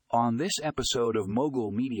On this episode of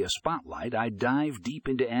Mogul Media Spotlight, I dive deep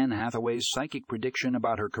into Anne Hathaway's psychic prediction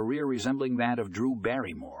about her career resembling that of Drew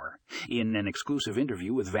Barrymore. In an exclusive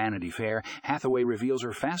interview with Vanity Fair, Hathaway reveals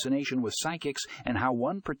her fascination with psychics and how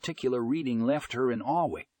one particular reading left her in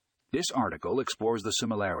awe. This article explores the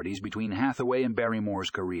similarities between Hathaway and Barrymore's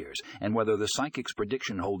careers and whether the psychic's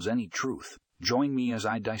prediction holds any truth. Join me as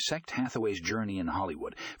I dissect Hathaway's journey in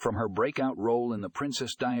Hollywood, from her breakout role in The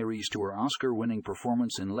Princess Diaries to her Oscar-winning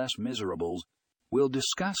performance in Les Miserables. We'll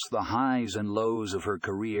discuss the highs and lows of her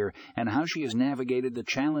career and how she has navigated the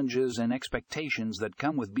challenges and expectations that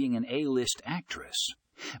come with being an A-list actress.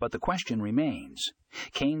 But the question remains,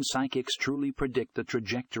 can psychics truly predict the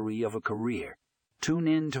trajectory of a career? Tune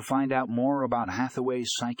in to find out more about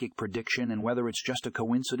Hathaway's psychic prediction and whether it's just a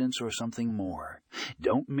coincidence or something more.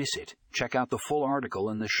 Don't miss it. Check out the full article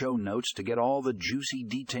in the show notes to get all the juicy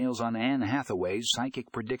details on Anne Hathaway's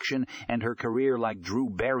psychic prediction and her career like Drew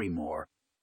Barrymore.